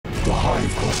The hive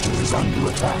cluster is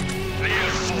under attack.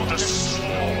 Live for the swarm.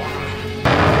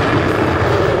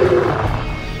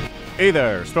 Hey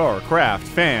there, StarCraft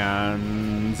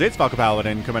fans! It's Falcon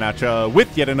Paladin coming at you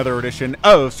with yet another edition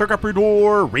of StarCraft Brood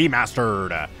War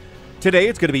Remastered. Today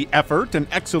it's going to be Effort, an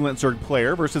excellent Zerg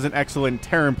player, versus an excellent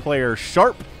Terran player,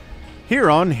 Sharp, here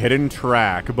on Hidden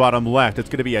Track. Bottom left, it's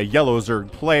going to be a yellow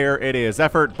Zerg player. It is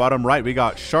Effort. Bottom right, we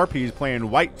got Sharp. He's playing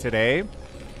white today.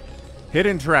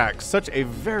 Hidden Track, such a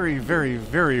very, very,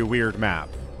 very weird map.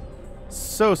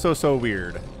 So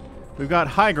weird. We've got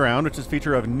High Ground, which is a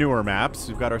feature of newer maps.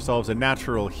 We've got ourselves a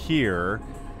natural here.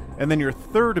 And then your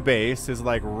third base is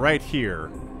like right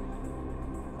here.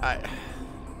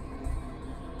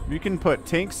 You can put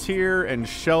tanks here and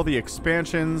shell the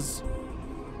expansions.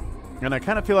 And I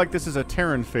kind of feel like this is a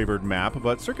Terran-favored map,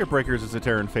 but Circuit Breakers is a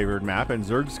Terran-favored map, and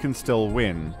Zergs can still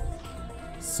win.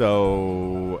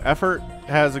 So, Effort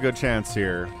has a good chance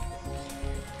here.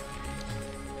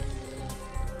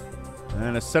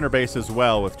 And a center base as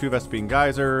well, with 2 Vespene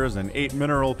Geysers and 8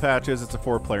 mineral patches. It's a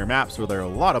 4-player map, so there are a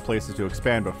lot of places to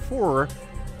expand before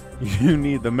you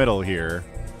need the middle here.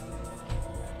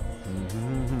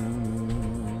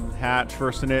 Hatch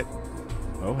firsting it.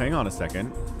 Oh, hang on a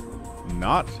second.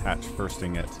 Not Hatch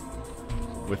firsting it.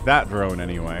 With that drone,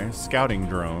 anyway. Scouting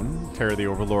drone. Terror the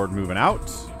Overlord moving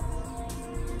out.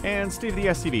 And Steve the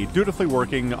SCV dutifully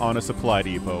working on a supply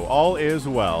depot. All is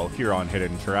well here on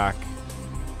Hidden Track.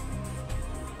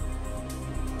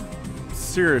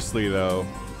 Seriously, though,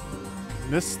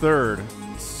 this third,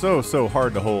 so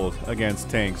hard to hold against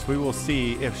tanks. We will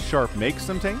see if Sharp makes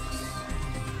some tanks.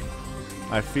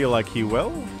 I feel like he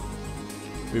will.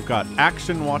 We've got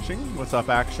Action watching. What's up,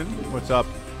 Action? What's up,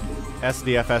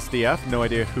 SDF? No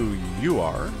idea who you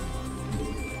are.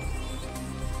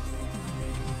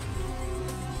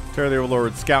 Terror the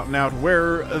Overlord scouting out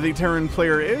where the Terran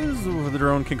player is. The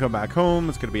drone can come back home.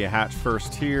 It's going to be a hatch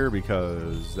first here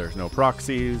because there's no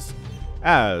proxies,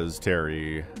 as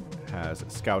Terry has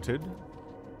scouted.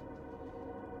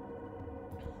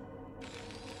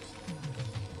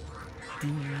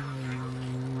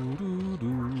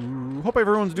 Hope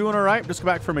everyone's doing all right. Just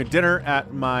got back from a dinner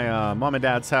at my mom and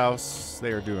dad's house.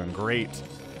 They are doing great.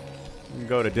 We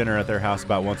go to dinner at their house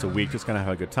about once a week. Just kind of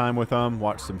have a good time with them.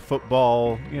 Watch some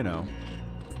football, you know.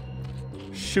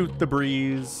 Shoot the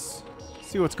breeze.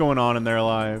 See what's going on in their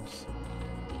lives.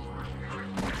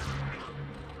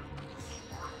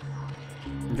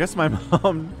 I guess my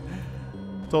mom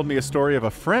told me a story of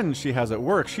a friend she has at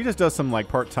work. She just does some like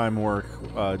part-time work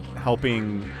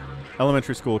helping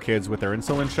elementary school kids with their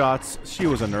insulin shots. She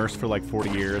was a nurse for like 40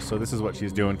 years, so this is what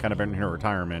she's doing kind of in her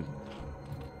retirement.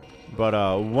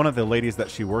 But one of the ladies that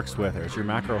she works with, there's your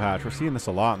macro hatch. We're seeing this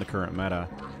a lot in the current meta.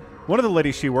 One of the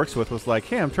ladies she works with was like,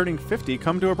 hey, I'm turning 50.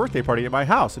 Come to a birthday party at my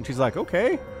house. And she's like,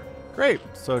 okay, great.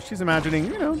 So she's imagining,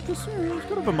 you know, just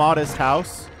sort of a modest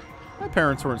house. My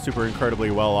parents weren't super incredibly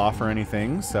well off or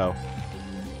anything, so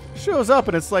shows up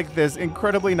and it's like this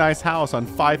incredibly nice house on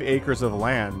 5 acres of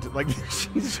land. Like,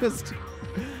 she's just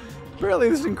really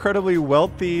this incredibly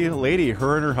wealthy lady.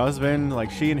 Her and her husband, like,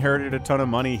 she inherited a ton of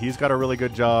money. He's got a really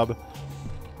good job.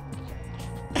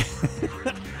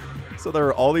 So there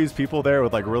are all these people there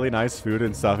with like really nice food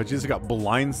and stuff, and she just got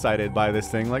blindsided by this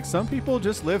thing. Like, some people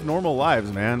just live normal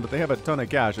lives, man, but they have a ton of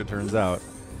cash, it turns out.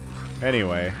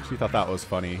 Anyway, she thought that was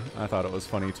funny. I thought it was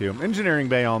funny too. Engineering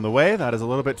Bay on the way. That is a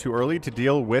little bit too early to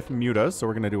deal with mutas, so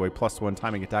we're going to do a +1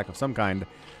 timing attack of some kind.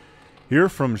 Here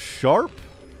from Sharp.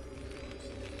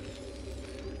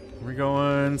 We're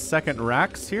going second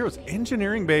racks here. It was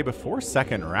Engineering Bay before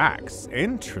second racks.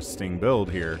 Interesting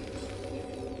build here.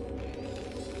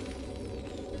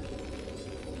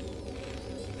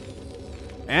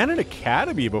 And an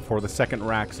Academy before the second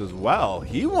racks as well.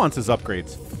 He wants his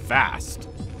upgrades fast.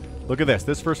 Look at this.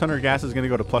 This first 100 gas is going to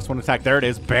go to +1 attack. There it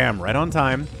is. Bam. Right on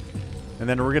time. And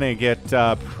then we're going to get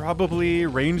probably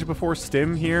range before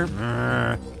stim here.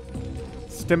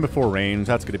 Stim before range.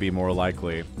 That's going to be more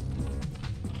likely.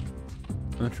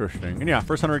 Interesting. And yeah,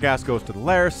 first 100 gas goes to the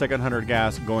lair. Second 100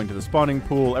 gas going to the spawning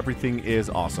pool. Everything is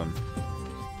awesome.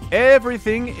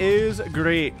 Everything is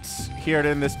great here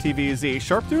in this TVZ.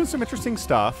 Sharp doing some interesting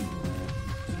stuff.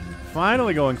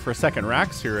 Finally going for second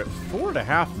racks here at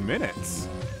 4.5 minutes.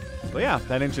 But yeah,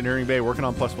 that Engineering Bay working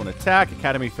on +1 attack.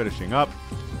 Academy finishing up.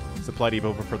 Supply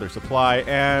depot for further supply.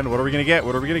 And what are we going to get?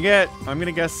 What are we going to get? I'm going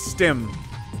to guess Stim.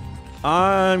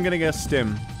 I'm going to guess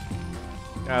Stim.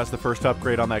 As the first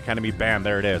upgrade on that Academy. Bam,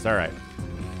 there it is. All right.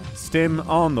 Stim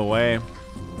on the way.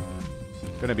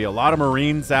 Going to be a lot of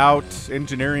Marines out.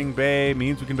 Engineering Bay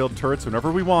means we can build turrets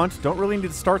whenever we want. Don't really need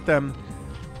to start them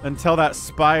until that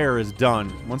spire is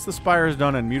done. Once the spire is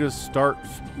done and mutas start,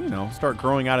 start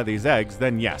growing out of these eggs,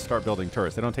 then yes, start building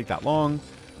turrets. They don't take that long.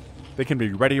 They can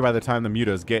be ready by the time the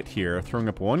mutas get here. Throwing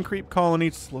up one creep colony,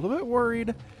 just a little bit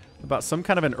worried about some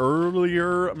kind of an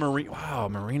earlier marine. Wow,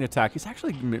 marine attack. He's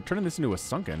actually turning this into a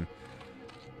sunken.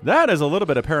 That is a little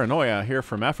bit of paranoia here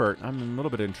from Effort. I'm a little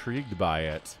bit intrigued by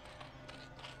it.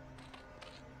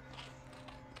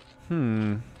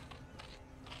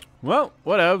 Well,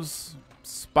 whatevs.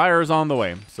 Spire's on the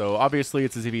way. So obviously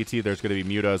it's a ZVT. There's going to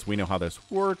be mutas. We know how this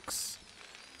works.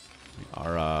 We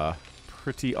are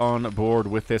pretty on board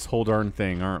with this whole darn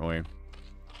thing, aren't we?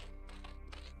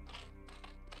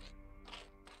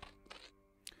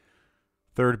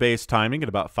 Third base timing at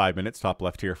about 5 minutes. Top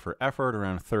left here for Effort.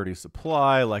 Around 30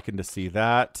 supply. Liking to see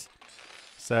that.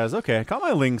 Says, okay, I got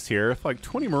my lings here. If like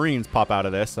 20 Marines pop out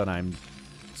of this and I'm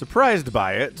surprised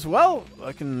by it, well,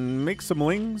 I can make some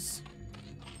lings.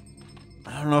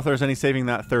 I don't know if there's any saving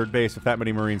that third base if that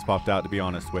many Marines popped out, to be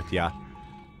honest with ya.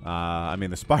 I mean,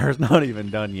 the Spire's not even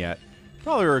done yet.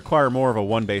 Probably require more of a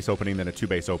 1-base opening than a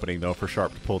 2-base opening, though, for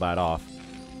Sharp to pull that off.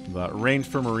 But range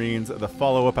for Marines, the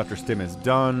follow-up after Stim is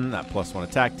done. That +1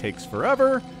 attack takes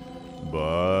forever,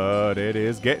 but it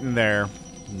is getting there.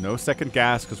 No second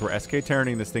gas, because we're SK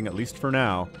Terraning this thing, at least for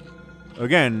now.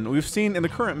 Again, we've seen in the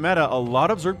current meta a lot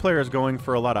of Zerg players going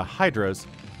for a lot of Hydras.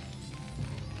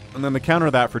 And then the counter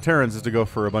to that for Terrans is to go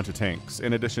for a bunch of tanks,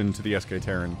 in addition to the SK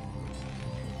Terran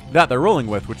that they're rolling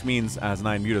with, which means as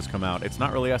 9 mutas come out, it's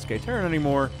not really SK Terran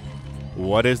anymore.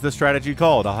 What is the strategy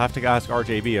called? I'll have to ask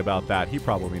RJB about that. He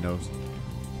probably knows.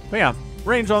 But yeah,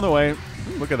 range on the way.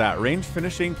 Look at that. Range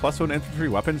finishing, +1 infantry,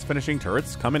 weapons finishing,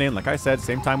 turrets coming in. Like I said,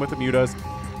 same time with the mutas.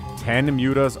 10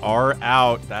 mutas are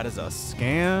out. That is a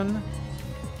scan.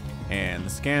 And the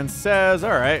scan says,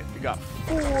 all right, we got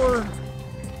 4.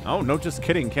 Oh, no, just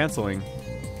kidding. Canceling.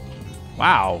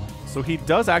 Wow. So he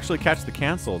does actually catch the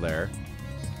cancel there.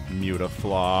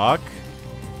 Mutaflock.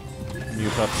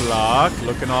 Mutaflock.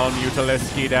 Looking all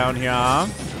mutalisky down here.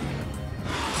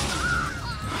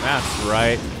 That's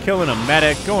right. Killing a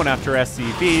medic. Going after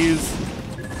SCVs.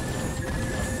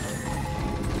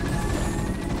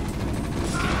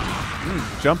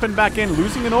 Jumping back in.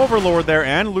 Losing an Overlord there.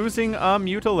 And losing a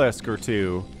Mutalisk or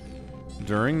two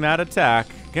during that attack.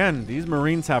 Again, these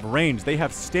Marines have range. They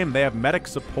have stim. They have medic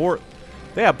support.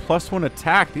 They have +1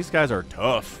 attack. These guys are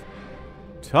tough.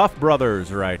 Tough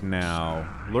brothers right now.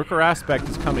 Lurker aspect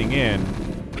is coming in.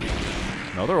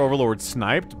 Another Overlord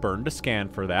sniped. Burned a scan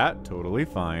for that. Totally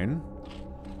fine.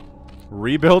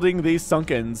 Rebuilding these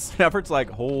Sunkens. Effort's like,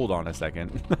 hold on a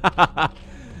second.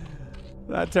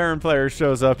 That Terran player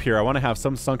shows up here. I want to have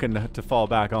some Sunken to fall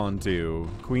back onto.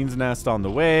 Queen's Nest on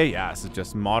the way. Yeah, this is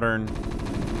just modern.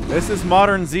 This is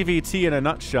modern ZVT in a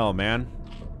nutshell, man.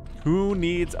 Who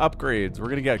needs upgrades? We're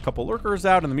going to get a couple Lurkers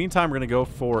out. In the meantime, we're going to go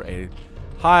for a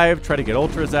Hive. Try to get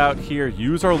Ultras out here.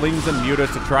 Use our Lings and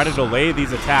Mutas to try to delay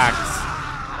these attacks.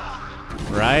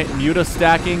 Right? Muta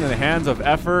stacking in the hands of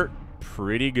Effort.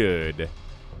 Pretty good.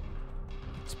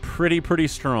 It's pretty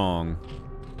strong.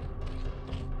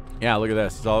 Yeah, look at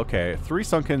this. It's all okay. 3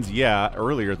 Sunkens, yeah,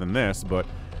 earlier than this, but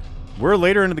we're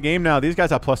later into the game now. These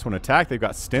guys have +1 attack. They've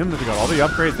got stim. They've got all the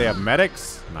upgrades. They have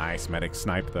medics. Nice medic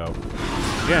snipe, though.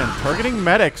 Again, targeting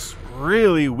medics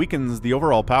really weakens the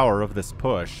overall power of this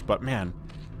push. But, man,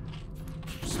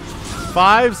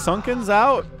 5 Sunkens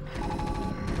out?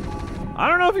 I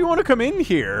don't know if you want to come in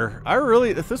here.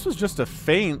 If this was just a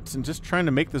feint and just trying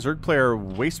to make the Zerg player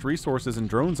waste resources and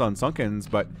drones on Sunkens,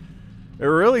 but it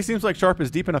really seems like Sharp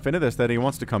is deep enough into this that he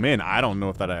wants to come in. I don't know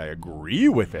if that I agree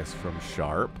with this from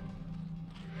Sharp.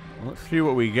 Let's see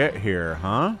what we get here,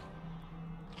 huh?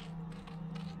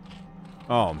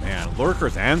 Oh, man.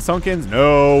 Lurkers and Sunkens?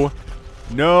 No.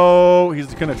 No.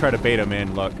 He's going to try to bait him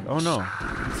in. Look. Oh, no.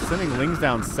 He's sending Lings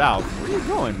down south. Where are you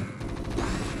going?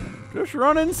 Just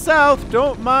running south.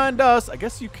 Don't mind us. I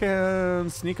guess you can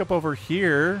sneak up over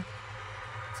here.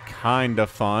 It's kind of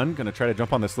fun. Going to try to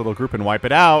jump on this little group and wipe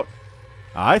it out.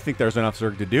 I think there's enough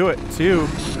Zerg to do it, too.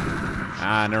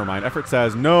 Ah, never mind. Effort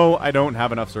says, no, I don't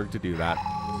have enough Zerg to do that.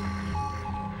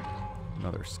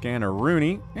 Another scanner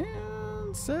Rooney.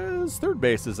 And says third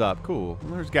base is up. Cool.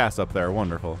 There's gas up there.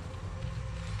 Wonderful.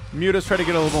 Mutas try to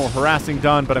get a little more harassing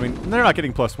done, but I mean, they're not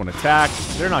getting +1 attack.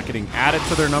 They're not getting added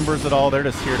to their numbers at all. They're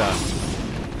just here to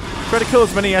try to kill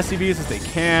as many SCVs as they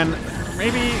can.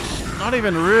 Maybe not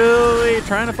even really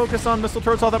trying to focus on missile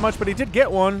turrets all that much, but he did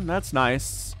get one. That's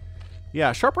nice.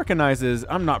 Yeah, Sharp recognizes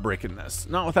I'm not breaking this.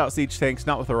 Not without siege tanks,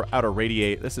 not without a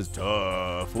radiate. This is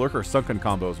tough. Lurker Sunken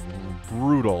combos,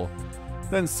 brutal.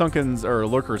 Then Sunkens, or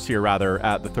Lurkers here rather,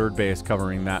 at the third base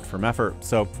covering that from Effort.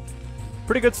 So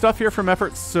Pretty good stuff here from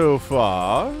Effort so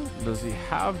far. Does he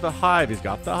have the Hive? He's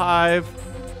got the Hive.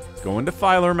 He's going to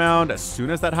Filer Mound. As soon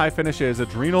as that Hive finishes,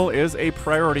 Adrenal is a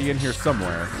priority in here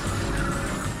somewhere.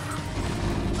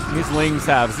 These Lings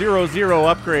have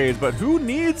 0/0 upgrades, but who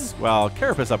needs... Well,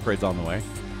 Carapace upgrades on the way.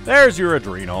 There's your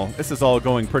Adrenal. This is all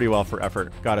going pretty well for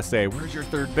Effort, gotta say. Where's your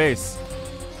third base?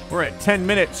 We're at 10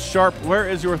 minutes sharp. Where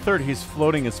is your third? He's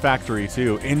floating his factory,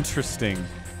 too. Interesting.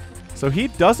 So he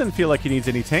doesn't feel like he needs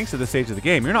any tanks at this stage of the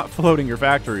game. You're not floating your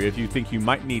factory if you think you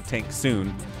might need tanks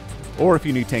soon, or if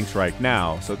you need tanks right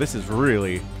now. So this is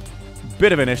really a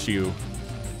bit of an issue.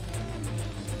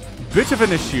 Bit of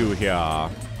an issue here.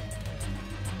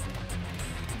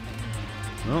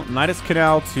 Well, Nidus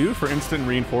Canal 2 for instant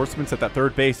reinforcements at that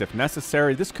third base if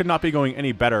necessary. This could not be going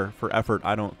any better for Effort,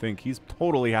 I don't think. He's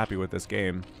totally happy with this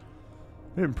game.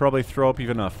 He can probably throw up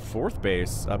even a fourth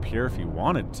base up here if he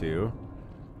wanted to.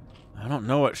 I don't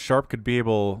know what Sharp's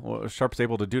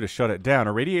able to do to shut it down.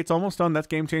 Irradiate's almost done. That's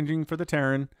game-changing for the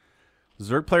Terran.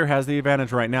 Zerg player has the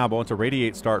advantage right now, but once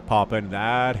Irradiate start popping,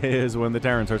 that is when the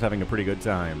Terran starts having a pretty good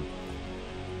time.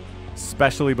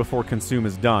 Especially before Consume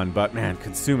is done. But, man,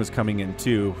 Consume is coming in,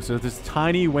 too. So this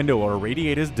tiny window where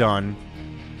Irradiate is done.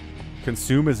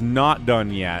 Consume is not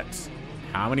done yet.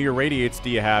 How many Irradiates do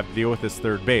you have to deal with this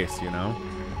third base, you know?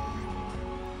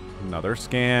 Another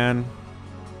scan.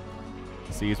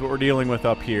 Sees what we're dealing with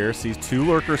up here. Sees two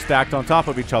lurkers stacked on top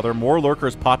of each other. More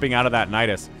lurkers popping out of that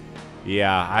Nidus.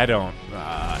 Yeah, I don't...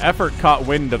 Effort caught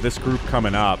wind of this group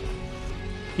coming up.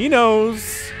 He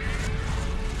knows.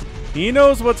 He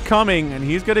knows what's coming, and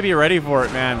he's going to be ready for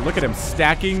it, man. Look at him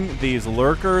stacking these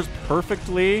lurkers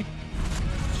perfectly.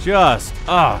 Just...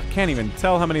 can't even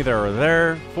tell how many there are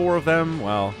there. 4 of them.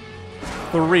 Well,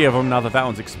 3 of them now that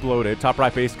one's exploded. Top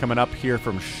right base coming up here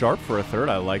from Sharp for a third.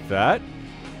 I like that.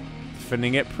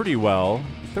 Defending it pretty well.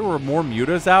 If there were more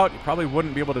mutas out, you probably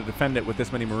wouldn't be able to defend it with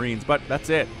this many Marines, but that's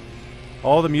it.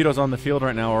 All the mutas on the field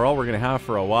right now are all we're going to have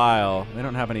for a while. They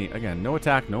don't have any, again, no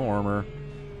attack, no armor.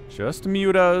 Just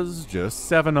mutas, just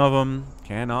 7 of them.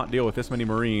 Cannot deal with this many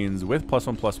Marines with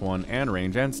 +1/+1 and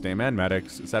range and stim and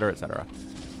medics, etc., etc.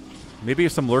 Maybe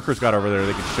if some lurkers got over there,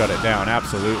 they could shut it down.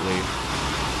 Absolutely.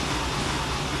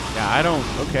 Yeah, I don't...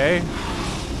 Okay.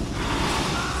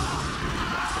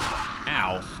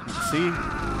 Ow. See?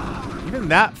 Even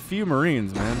that few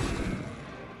Marines, man.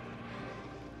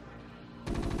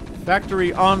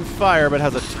 Factory on fire, but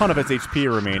has a ton of its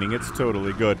HP remaining. It's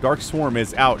totally good. Dark Swarm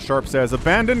is out. Sharp says,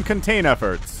 abandon contain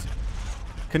efforts.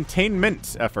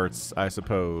 Containment efforts, I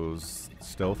suppose.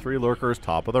 Still 3 lurkers,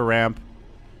 top of the ramp.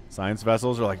 Science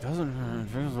vessels are like, takes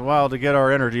a while to get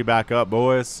our energy back up,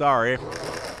 boys. Sorry.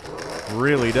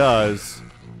 Really does.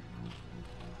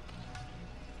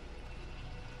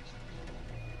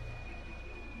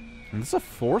 Is this a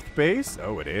 4th base?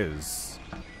 Oh, it is.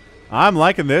 I'm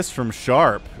liking this from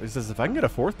Sharp. He says, if I can get a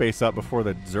 4th base up before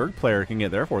the Zerg player can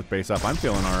get their 4th base up, I'm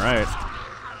feeling all right.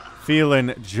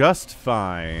 Feeling just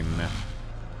fine.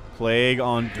 Plague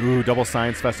on... Ooh, double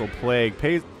Science Vessel Plague.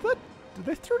 Pays... What? Did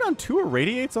they throw down 2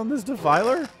 Irradiates on this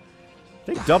Defiler?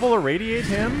 They double Irradiate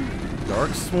him?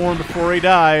 Dark Swarm before he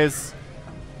dies.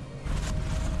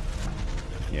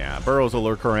 Yeah, Burrow's a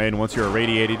lurker in. Once you're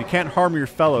irradiated, you can't harm your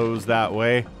fellows that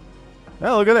way.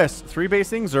 Now look at this. 3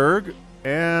 basing Zerg.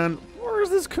 And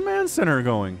where's this command center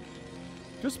going?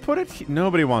 Just put it...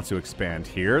 Nobody wants to expand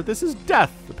here. This is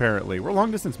death, apparently. We're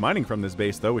long distance mining from this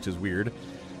base, though, which is weird.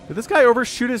 Did this guy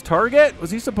overshoot his target?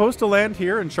 Was he supposed to land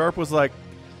here? And Sharp was like,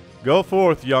 go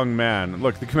forth, young man.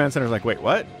 Look, the command center's like, wait,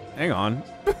 what? Hang on.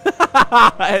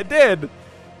 It did.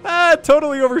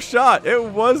 Totally overshot. It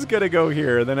was going to go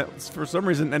here. Then it, for some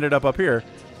reason, ended up here.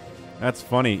 That's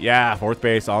funny. Yeah, 4th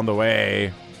base on the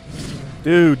way.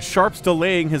 Dude, Sharp's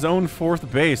delaying his own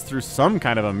 4th base through some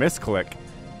kind of a misclick.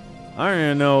 I don't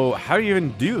even know. How do you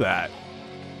even do that?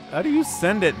 How do you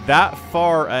send it that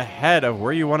far ahead of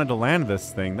where you wanted to land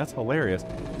this thing? That's hilarious.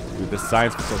 Dude, this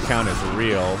science missile count is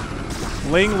real.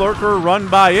 Ling Lurker run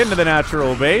by into the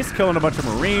natural base, killing a bunch of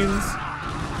Marines.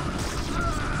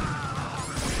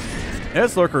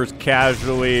 This Lurker's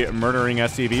casually murdering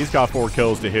SCVs. Got 4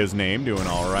 kills to his name, doing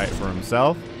all right for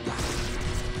himself.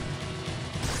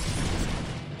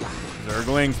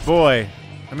 Zerglings, boy.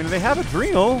 I mean, they have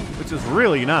Adrenal, which is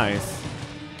really nice.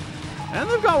 And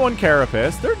they've got 1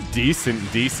 Carapace. They're decent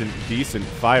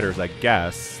fighters, I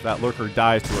guess. That Lurker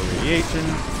dies to irradiation.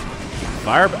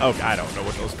 Oh, I don't know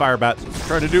what those fire bats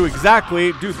try to do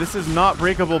exactly. Dude, this is not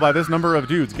breakable by this number of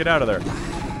dudes. Get out of there.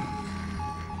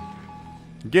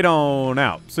 Get on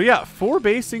out. So yeah, 4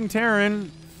 basing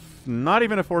Terran. Not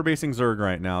even a 4 basing Zerg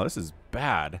right now. This is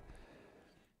bad.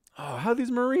 Oh, how do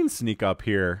these Marines sneak up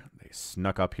here? They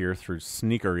snuck up here through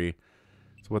sneakery.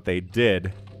 That's what they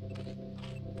did.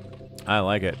 I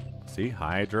like it. See,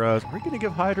 Hydras. Are we going to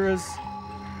give Hydras...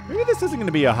 Maybe this isn't going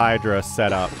to be a Hydra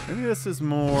setup. Maybe this is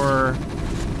more...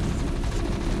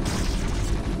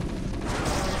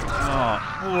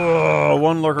 Oh,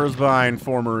 one lurker's behind,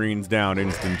 4 Marines down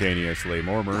instantaneously.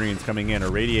 More Marines coming in.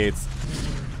 Irradiates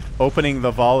opening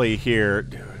the volley here.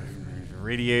 Dude,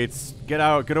 Irradiates. Get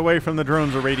out. Get away from the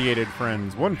drones, irradiated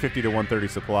friends. 150 to 130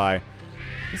 supply.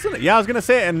 Yeah, I was going to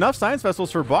say, enough science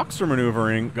vessels for Boxer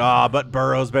maneuvering. Ah, but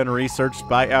Burrow's been researched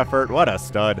by effort. What a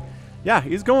stud. Yeah,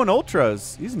 he's going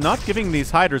ultras. He's not giving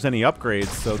these Hydras any upgrades,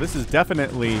 so this is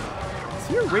definitely... Is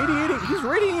he irradiating? He's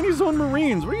radiating his own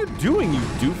Marines. What are you doing, you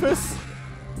doofus?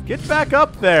 Get back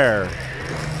up there.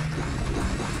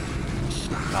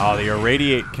 Oh, the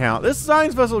irradiate count. This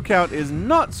science vessel count is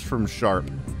nuts from Sharp.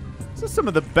 This is some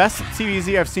of the best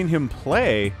TVZ I've seen him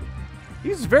play.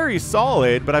 He's very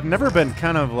solid, but I've never been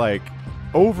kind of like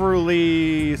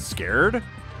overly scared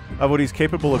of what he's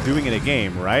capable of doing in a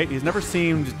game, right? He's never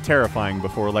seemed terrifying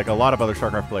before, like a lot of other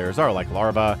StarCraft players are, like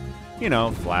Larva, you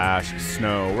know, Flash,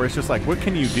 Snow, where it's just like, what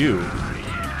can you do?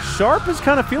 Sharp is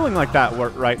kind of feeling like that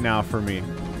right now for me.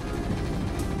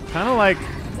 Kind of like,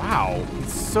 wow,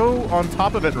 he's so on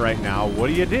top of it right now. What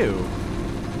do you do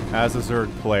as a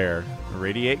Zerg player?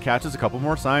 Radiate catches a couple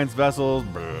more science vessels.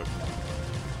 Brr.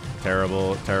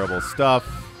 Terrible, terrible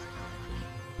stuff.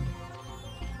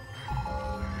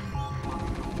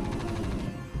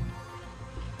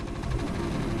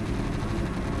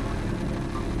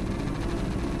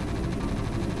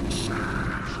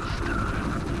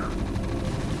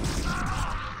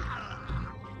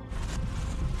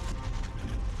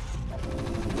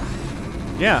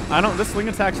 Yeah, this Sling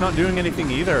Attack's not doing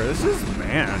anything either. This is,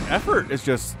 man, Effort is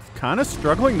just kind of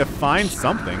struggling to find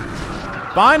something.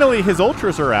 Finally, his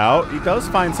Ultras are out. He does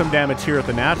find some damage here at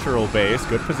the natural base.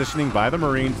 Good positioning by the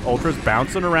Marines. Ultras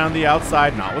bouncing around the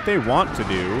outside. Not what they want to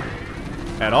do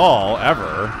at all,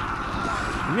 ever.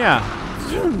 Yeah.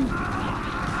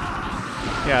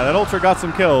 Yeah, that Ultra got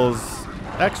some kills.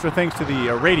 Extra thanks to the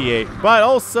Irradiate, but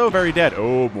also very dead.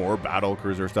 Oh, more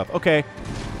Battlecruiser stuff. Okay.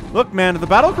 Look, man, the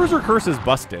Battlecruiser curse is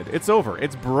busted. It's over.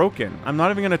 It's broken. I'm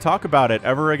not even going to talk about it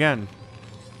ever again.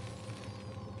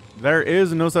 There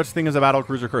is no such thing as a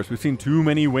Battlecruiser curse. We've seen too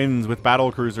many wins with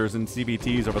Battlecruisers and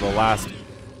CVTs over the last,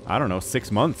 I don't know,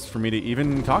 6 months for me to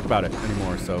even talk about it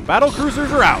anymore. So,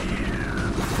 Battlecruisers are out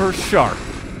for Sharp.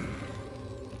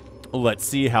 Let's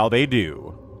see how they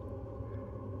do.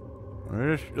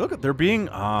 Look, they're being,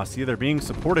 see, they're being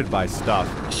supported by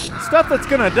stuff. Stuff that's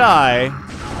going to die.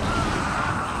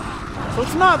 So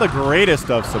it's not the greatest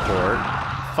of support.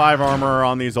 5 armor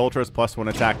on these Ultras, +1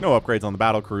 attack. No upgrades on the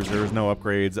Battlecruisers. No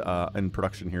upgrades in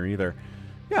production here either.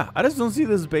 Yeah, I just don't see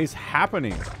this base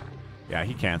happening. Yeah,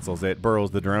 he cancels it.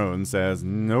 Burrows the drone, says,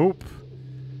 nope.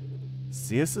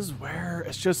 See, this is where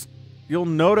it's just... You'll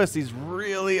notice he's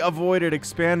really avoided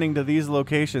expanding to these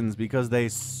locations because they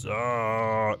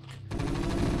suck.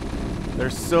 They're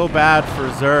so bad for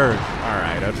Zerg.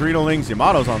 Alright, Adrenalings,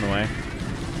 Yamato's on the way.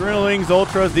 Adrenalings,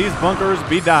 Ultras, these bunkers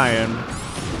be dying.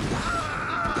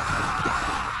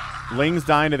 Lings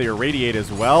dying to the Irradiate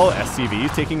as well.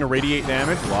 SCV's taking Irradiate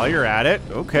damage while you're at it.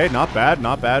 Okay, not bad.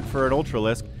 Not bad for an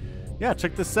Ultralisk. Yeah,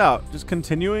 check this out. Just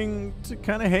continuing to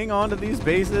kind of hang on to these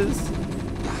bases.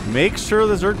 Make sure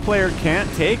the Zerg player can't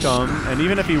take them. And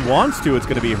even if he wants to, it's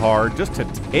going to be hard just to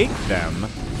take them.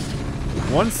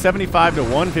 175 to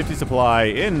 150 supply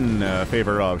in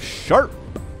favor of Sharp.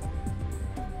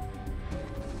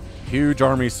 Huge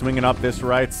army swinging up this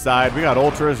right side. We got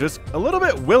Ultras just a little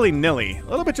bit willy-nilly. A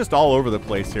little bit just all over the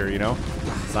place here, you know.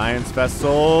 Science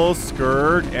Vessels,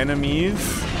 Scourge, enemies.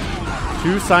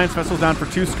 2 Science Vessels down for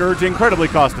 2 Scourge. Incredibly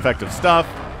cost-effective stuff.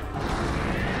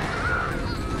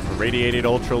 Radiated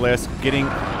Ultralisk getting,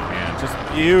 man, just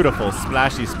beautiful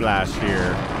splashy splash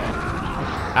here.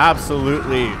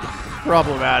 Absolutely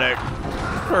problematic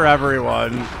for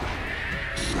everyone.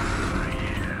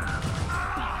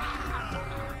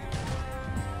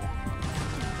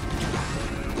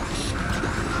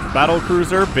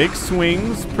 Battlecruiser, big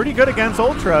swings, pretty good against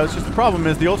Ultras. Just the problem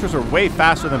is the Ultras are way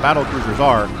faster than Battlecruisers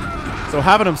are. So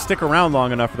having them stick around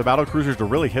long enough for the Battlecruisers to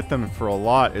really hit them for a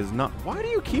lot is not... Why do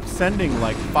you keep sending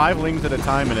like 5 Lings at a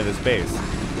time into this base?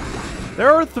 There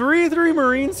are 3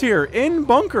 Marines here in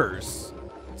bunkers.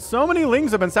 So many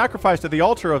Lings have been sacrificed to the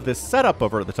altar of this setup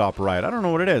over at the top right. I don't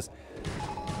know what it is.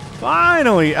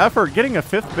 Finally, Effort getting a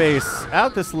 5th base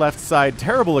at this left side.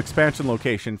 Terrible expansion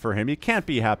location for him. You can't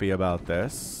be happy about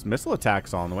this. Missile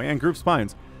attacks on the way and group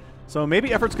spines. So maybe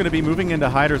Effort's going to be moving into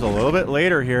Hydras a little bit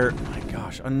later here. My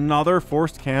gosh, another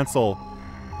forced cancel.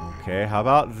 Okay, how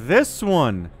about this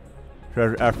one?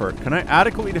 Treasure effort. Can I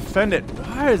adequately defend it?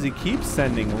 Why does he keep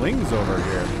sending lings over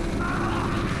here?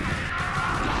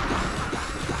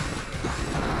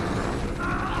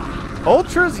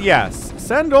 Ultras, yes.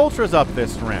 Send ultras up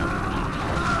this ramp.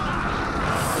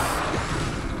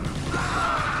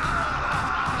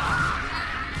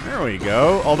 There we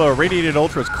go. Although radiated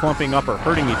ultras clumping up are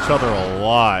hurting each other a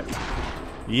lot.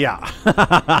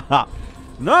 Yeah.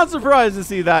 Not surprised to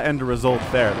see that end result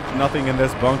there. There's nothing in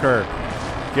this bunker.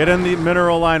 Get in the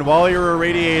mineral line while you're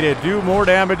irradiated. Do more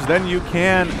damage than you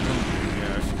can.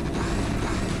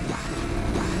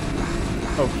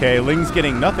 Okay, Ling's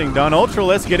getting nothing done.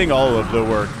 Ultralisk getting all of the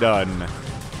work done.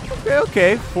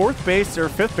 Okay. Fourth base or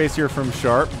fifth base here from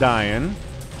Sharp dying.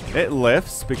 It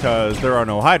lifts because there are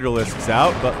no Hydralisks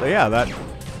out. But yeah, that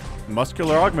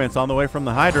muscular augment's on the way from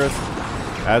the Hydras,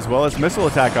 as well as missile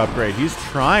attack upgrade. He's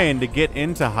trying to get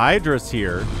into Hydras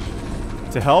here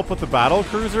to help with the battle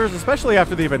cruisers, especially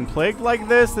after they've been plagued like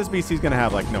this. This BC's going to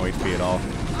have like no HP at all.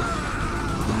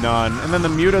 None. And then the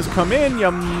Mutas come in.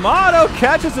 Yamato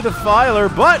catches a Defiler,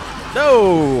 but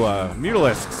no!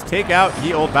 Mutalisks take out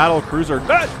the old battle cruiser.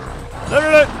 No!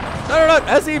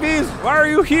 SEVs, why are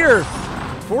you here?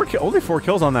 Only 4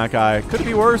 kills on that guy. Could it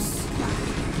be worse?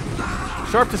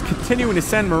 Sharp just continuing to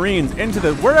send Marines into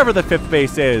the wherever the 5th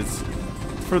base is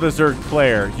for the Zerg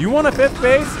player. You want a 5th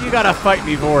base? You gotta fight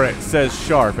me for it, says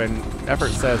Sharp. And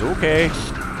Effort says, okay.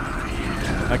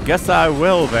 I guess I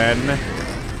will then.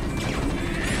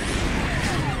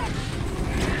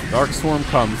 Dark Swarm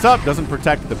comes up, doesn't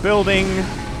protect the building.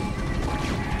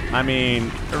 I mean,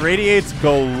 irradiates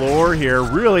galore here.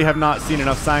 Really have not seen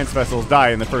enough science vessels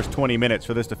die in the first 20 minutes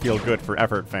for this to feel good for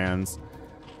Effort fans.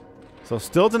 So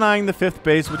still denying the 5th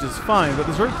base, which is fine, but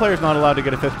the Zerg player's not allowed to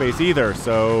get a 5th base either,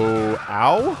 so...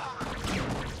 Ow?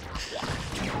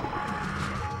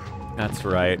 That's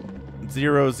right.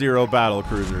 0-0 battle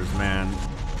cruisers, man.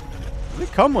 They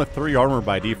come with 3 armor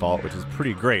by default, which is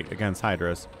pretty great against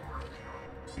Hydras.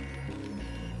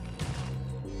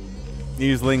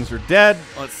 These Lings are dead.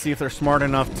 Let's see if they're smart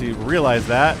enough to realize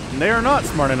that. And they are not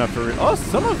smart enough to oh,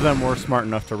 some of them were smart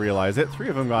enough to realize it. 3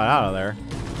 of them got out of there.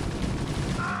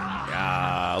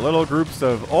 Yeah, little groups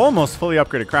of almost fully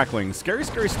upgraded cracklings. Scary,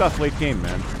 scary stuff late game,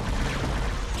 man.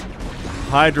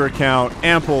 Hydra count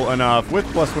ample enough with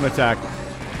 +1 attack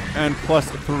and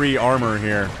 +3 armor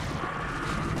here.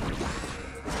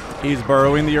 He's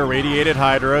burrowing the irradiated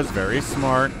Hydras. Very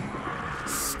smart.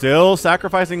 Still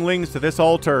sacrificing Lings to this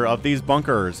altar of these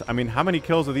bunkers. I mean, how many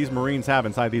kills do these Marines have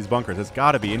inside these bunkers? It's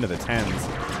got to be into the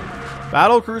 10s.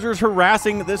 Battle cruisers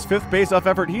harassing this 5th base of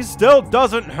Effort. He still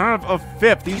doesn't have a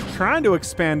 5th. He's trying to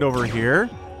expand over here.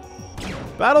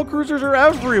 Battle cruisers are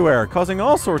everywhere, causing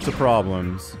all sorts of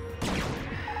problems.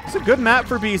 It's a good map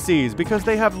for BCs because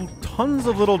they have tons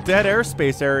of little dead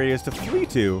airspace areas to flee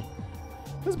to.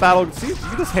 This battle, see,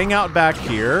 you just hang out back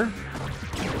here.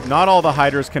 Not all the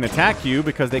Hydras can attack you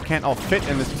because they can't all fit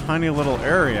in this tiny little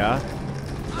area.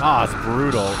 Ah, it's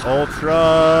brutal.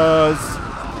 Ultras.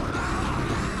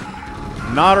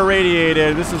 Not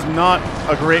irradiated. This is not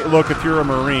a great look if you're a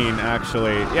Marine,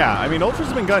 actually. Yeah, I mean, Ultras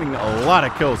have been getting a lot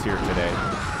of kills here today.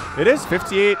 It is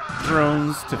 58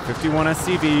 drones to 51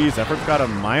 SCVs. Effort's got a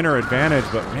minor advantage,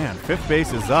 but man, 5th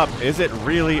base is up. Is it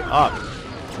really up?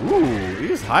 Ooh,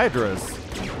 these Hydras.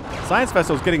 Science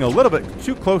Vessel's getting a little bit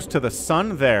too close to the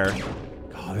sun there.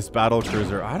 Oh, this battle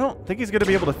cruiser. I don't think he's going to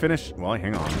be able to finish. Well,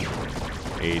 hang on.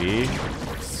 80,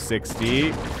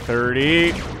 60,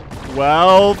 30,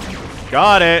 12.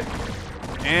 Got it.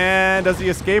 And does he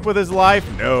escape with his life?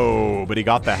 No, but he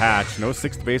got the hatch. No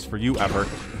 6th base for you ever.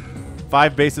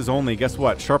 5 bases only. Guess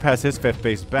what? Sharp has his 5th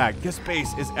base back. This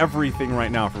base is everything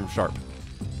right now from Sharp.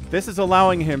 This is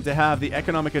allowing him to have the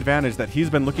economic advantage that he's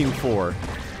been looking for,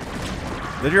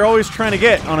 that you're always trying to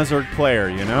get on a Zerg player,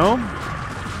 you know?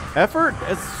 Effort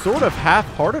has sort of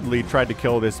half-heartedly tried to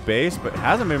kill this base, but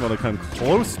hasn't been able to come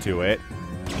close to it.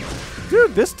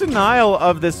 Dude, this denial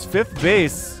of this 5th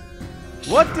base.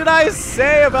 What did I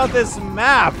say about this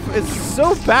map? It's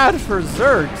so bad for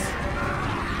Zergs.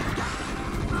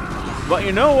 But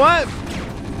you know what?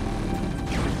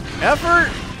 Effort,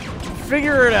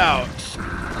 figure it out.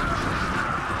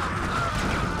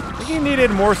 I think he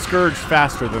needed more Scourge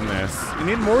faster than this. You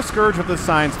need more Scourge with the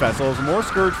Science Vessels, more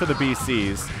Scourge for the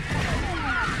BCs.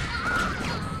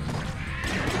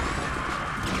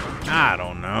 I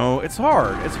don't know. It's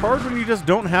hard. It's hard when you just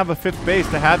don't have a 5th base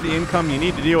to have the income you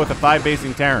need to deal with a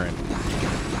 5-basing Terran.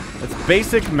 It's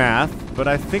basic math, but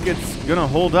I think it's going to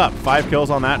hold up. 5 kills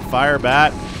on that Fire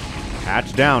Bat.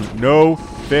 Hatch down. No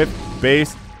 5th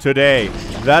base today.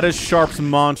 That is Sharp's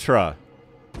mantra.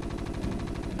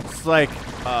 It's like,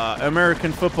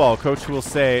 American football coach will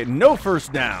say, no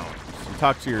first downs. You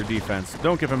talk to your defense.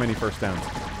 Don't give him any first downs.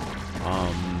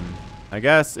 I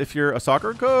guess if you're a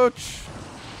soccer coach,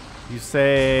 you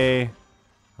say,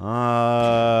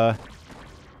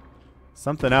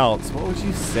 something else. What would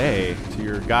you say to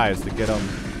your guys to get them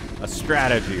a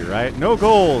strategy, right? No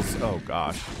goals. Oh,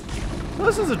 gosh. Well,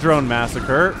 this is a drone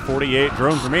massacre. 48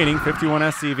 drones remaining, 51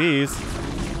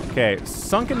 SCVs. Okay,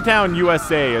 Sunken Town,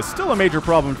 USA is still a major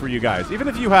problem for you guys, even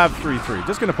if you have 3-3.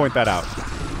 Just going to point that out.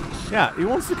 Yeah, he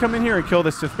wants to come in here and kill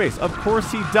this 5th base. Of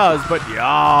course he does, but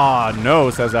yeah, no,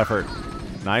 says Effort.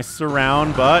 Nice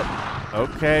surround, but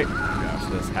okay.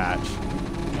 Gosh, this hatch.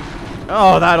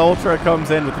 Oh, that Ultra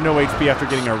comes in with no HP after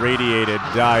getting irradiated.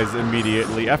 Dies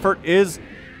immediately. Effort is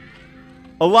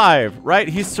alive, right?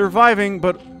 He's surviving,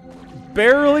 but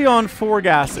barely on 4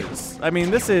 gases. I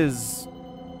mean, this is...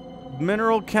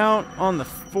 Mineral count on the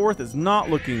 4th is not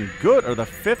looking good, or the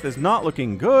 5th is not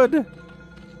looking good.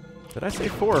 Did I say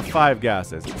 4 or 5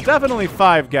 gases? It's definitely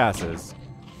 5 gases.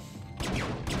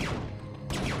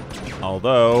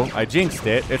 Although, I jinxed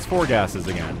it. It's 4 gases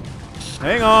again.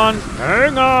 Hang on.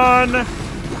 Hang on.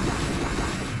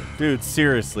 Dude,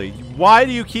 seriously. Why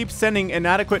do you keep sending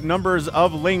inadequate numbers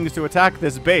of lings to attack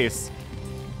this base?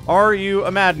 Are you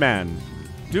a madman?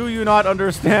 Do you not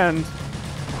understand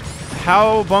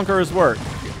how bunkers work?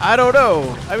 I don't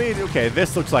know. I mean, okay,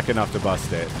 this looks like enough to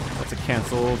bust it. That's a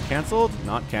canceled. Canceled?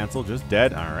 Not canceled, just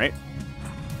dead. All right.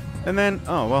 And then,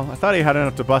 oh, well, I thought he had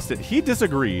enough to bust it. He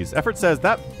disagrees. Effort says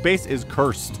that base is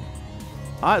cursed.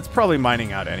 It's probably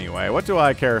mining out anyway. What do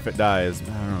I care if it dies? I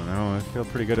don't know. I feel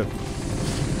pretty good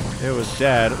if it was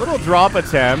dead. A little drop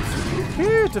attempt.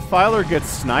 Okay, Defiler gets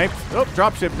sniped. Oh,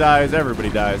 dropship dies. Everybody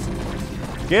dies.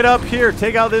 Get up here.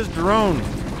 Take out this drone.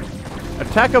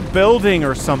 Attack a building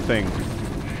or something.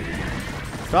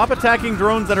 Stop attacking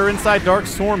drones that are inside Dark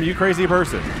Swarm, you crazy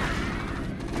person.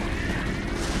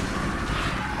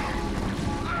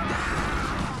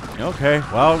 Okay,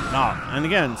 well, nah. And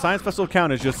again, Science Vessel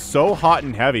count is just so hot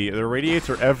and heavy. The radiates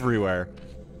are everywhere.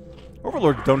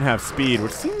 Overlords don't have speed,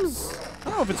 which seems... I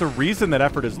don't know if it's a reason that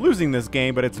Effort is losing this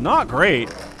game, but it's not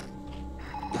great.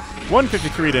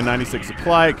 153 to 96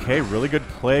 supply. Okay, really good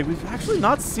plague. We've actually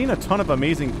not seen a ton of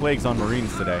amazing plagues on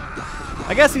Marines today.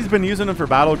 I guess he's been using them for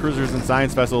battle cruisers and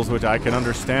science vessels, which I can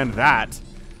understand that.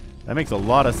 That makes a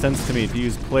lot of sense to me to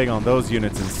use plague on those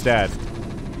units instead.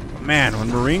 Man, when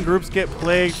Marine groups get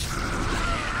plagued,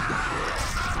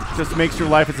 it just makes your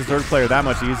life as a third player that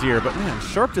much easier. But man,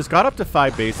 Sharp just got up to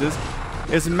 5 bases,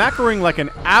 is macroing like an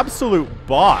absolute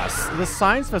boss. The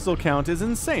science vessel count is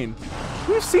insane.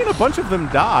 We've seen a bunch of them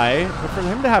die, but for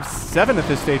him to have 7 at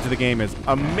this stage of the game is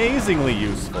amazingly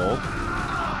useful.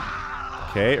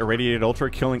 Okay, Irradiated Ultra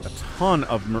killing a ton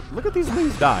of... Look at these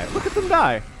things die. Look at them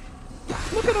die.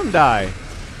 Look at them die.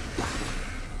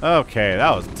 Okay,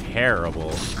 that was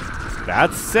terrible.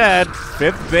 That said,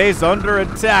 5th base under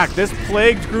attack. This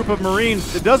plagued group of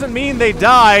Marines, it doesn't mean they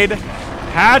died.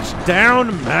 Hatch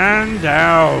down, man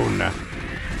down.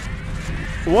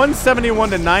 171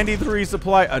 to 93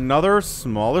 supply. Another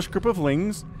smallish group of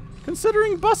lings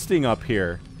considering busting up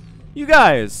here. You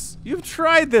guys, you've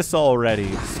tried this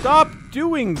already. Stop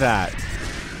doing that.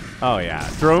 Oh yeah,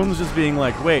 drones just being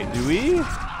like, wait, do we?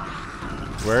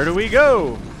 Where do we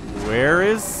go? Where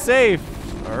is safe?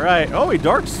 All right. Oh, he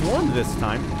Dark Swarmed this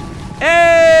time.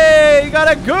 Hey, he got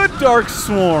a good Dark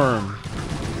Swarm.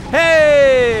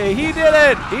 Hey, he did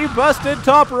it. He busted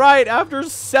top right after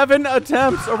 7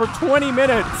 attempts over 20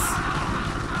 minutes.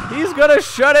 He's going to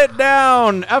shut it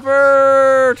down.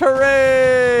 Effort.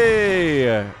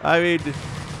 Hooray. I mean,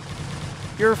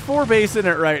 you're 4 base in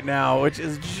it right now, which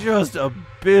is just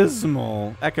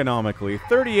abysmal economically.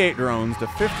 38 drones to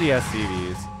 50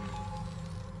 SCVs.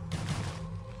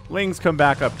 Lings come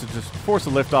back up to just force a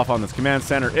liftoff on this command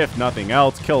center, if nothing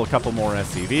else. Kill a couple more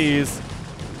SCVs.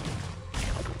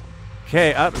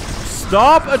 Okay,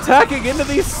 stop attacking into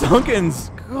these Sunkens.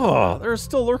 Oh, there are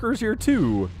still lurkers here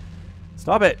too.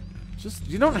 Stop it. Just,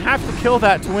 you don't have to kill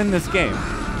that to win this game.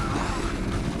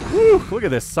 Woo, look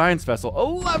at this science vessel.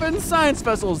 11 science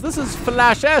vessels. This is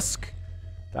Flash-esque.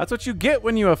 That's what you get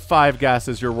when you have 5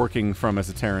 gases you're working from as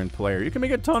a Terran player. You can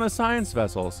make a ton of science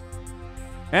vessels.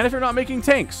 And if you're not making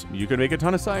tanks, you can make a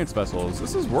ton of science vessels.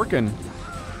 This is working.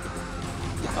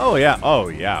 Oh yeah,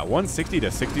 160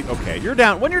 to 60. Okay, you're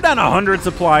down. When you're down 100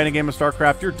 supply in a game of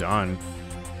StarCraft, you're done.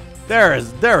 There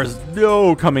is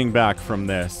no coming back from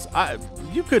this.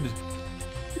 You could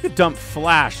dump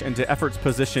Flash into Effort's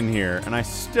position here, and I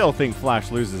still think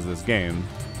Flash loses this game.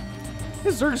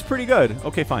 His Zerg is pretty good.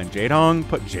 Okay, fine. Jaedong,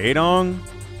 put Jaedong.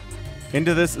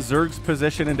 into this Zerg's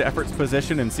position, into Effort's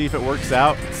position, and see if it works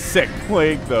out. Sick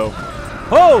plague, though.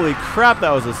 Holy crap,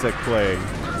 that was a sick plague.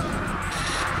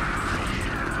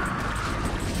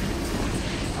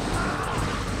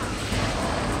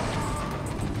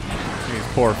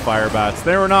 These poor fire bats.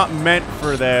 They were not meant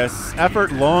for this.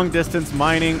 Effort long distance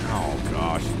mining. Oh,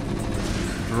 gosh.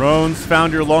 Drones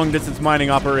found your long distance mining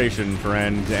operation,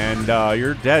 friend, and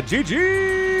you're dead.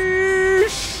 GG!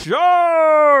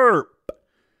 Sharp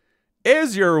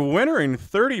is your winner in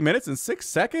 30 minutes and 6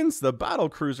 seconds. The battle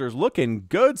cruiser's looking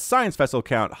good. Science vessel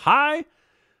count high.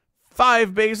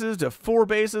 5 bases to 4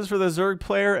 bases for the Zerg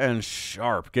player, and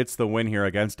Sharp gets the win here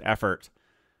against Effort,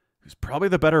 who's probably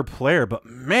the better player. But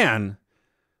man,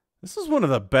 this is one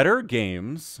of the better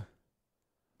games.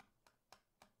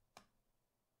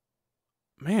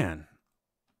 Man.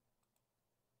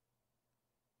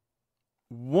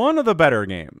 One of the better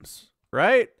games,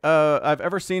 right? I've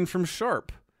ever seen from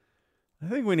Sharp. I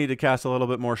think we need to cast a little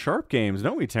bit more Sharp games,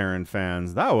 don't we, Terran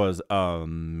fans? That was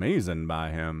amazing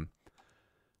by him.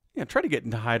 Yeah, try to get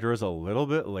into Hydras a little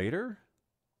bit later.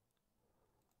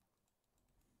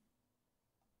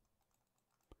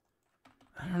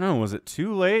 I don't know, was it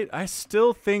too late? I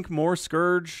still think more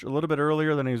Scourge a little bit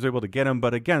earlier than he was able to get him,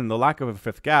 but again, the lack of a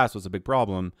 5th gas was a big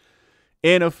problem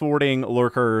in affording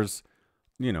Lurkers,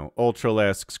 you know,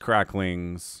 Ultralisks,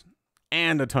 Cracklings,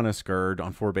 and a ton of Scourge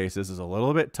on 4 bases is a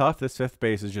little bit tough. This 5th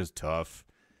base is just tough.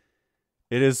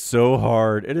 It is so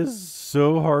hard. It is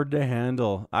so hard to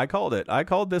handle. I called it. I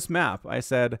called this map. I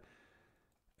said,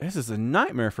 this is a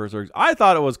nightmare for Zergs. I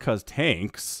thought it was because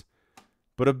tanks,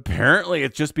 but apparently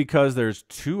it's just because there's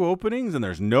 2 openings and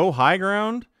there's no high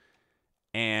ground,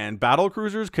 and battle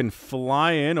cruisers can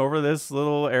fly in over this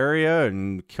little area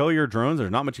and kill your drones.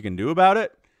 There's not much you can do about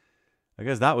it. I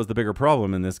guess that was the bigger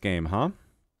problem in this game, huh?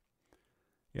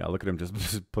 Yeah, look at him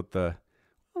just put the...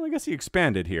 Well, I guess he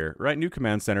expanded here, right? New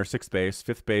command center, 6th base.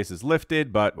 5th base is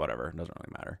lifted, but whatever. It doesn't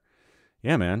really matter.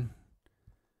 Yeah, man.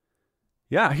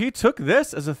 Yeah, he took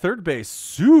this as a 3rd base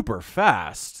super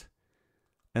fast.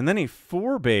 And then he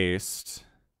 4-based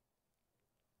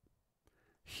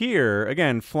here.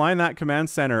 Again, flying that command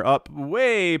center up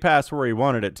way past where he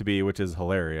wanted it to be, which is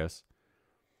hilarious.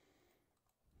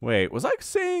 Wait, was I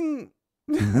saying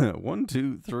 1,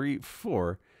 2, 3,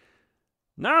 4?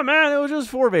 Nah, man, it was just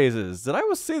 4 bases. Did I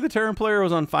say the Terran player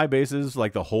was on 5 bases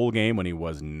like the whole game when he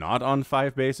was not on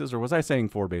 5 bases? Or was I saying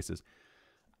 4 bases?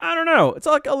 I don't know. It's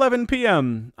like 11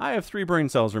 p.m. I have 3 brain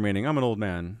cells remaining. I'm an old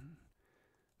man.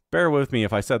 Bear with me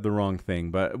if I said the wrong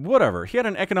thing, but whatever. He had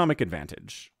an economic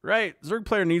advantage, right? Zerg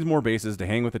player needs more bases to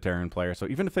hang with the Terran player, so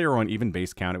even if they were on even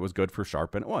base count, it was good for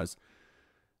Sharp, and it was.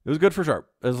 It was good for Sharp.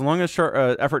 As long as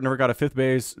Effort never got a 5th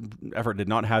base, Effort did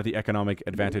not have the economic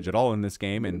advantage at all in this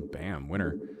game, and bam,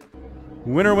 winner.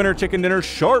 Winner, winner, chicken dinner,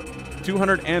 Sharp.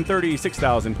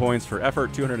 236,000 points for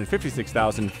Effort,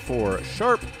 256,000 for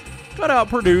Sharp. Got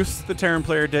outproduced, the Terran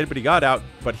player did, but he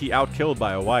outkilled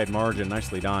by a wide margin.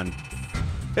 Nicely done.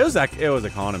 It was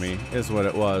economy, is what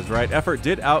it was, right? Effort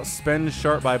did outspend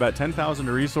Sharp by about 10,000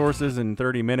 resources in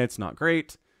 30 minutes. Not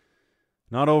great.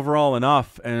 Not overall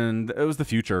enough, and it was the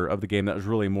future of the game that was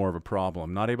really more of a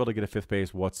problem. Not able to get a 5th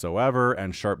base whatsoever,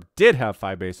 and Sharp did have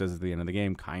 5 bases at the end of the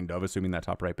game, kind of, assuming that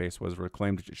top right base was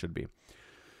reclaimed, which it should be.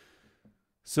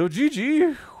 So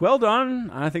GG, well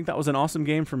done. I think that was an awesome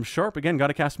game from Sharp. Again, got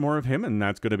to cast more of him, and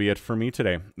that's going to be it for me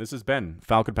today. This has been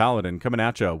Falcon Paladin coming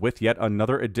at you with yet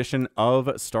another edition of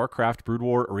StarCraft Brood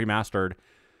War Remastered.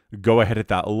 Go ahead, hit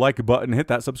that like button, hit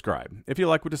that subscribe if you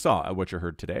like what you saw and what you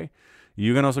heard today.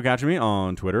 You can also catch me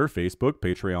on Twitter, Facebook,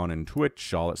 Patreon, and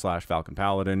Twitch, all at /Falcon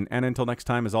Paladin. And until next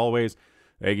time, as always,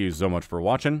 thank you so much for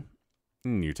watching,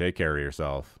 and you take care of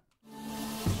yourself.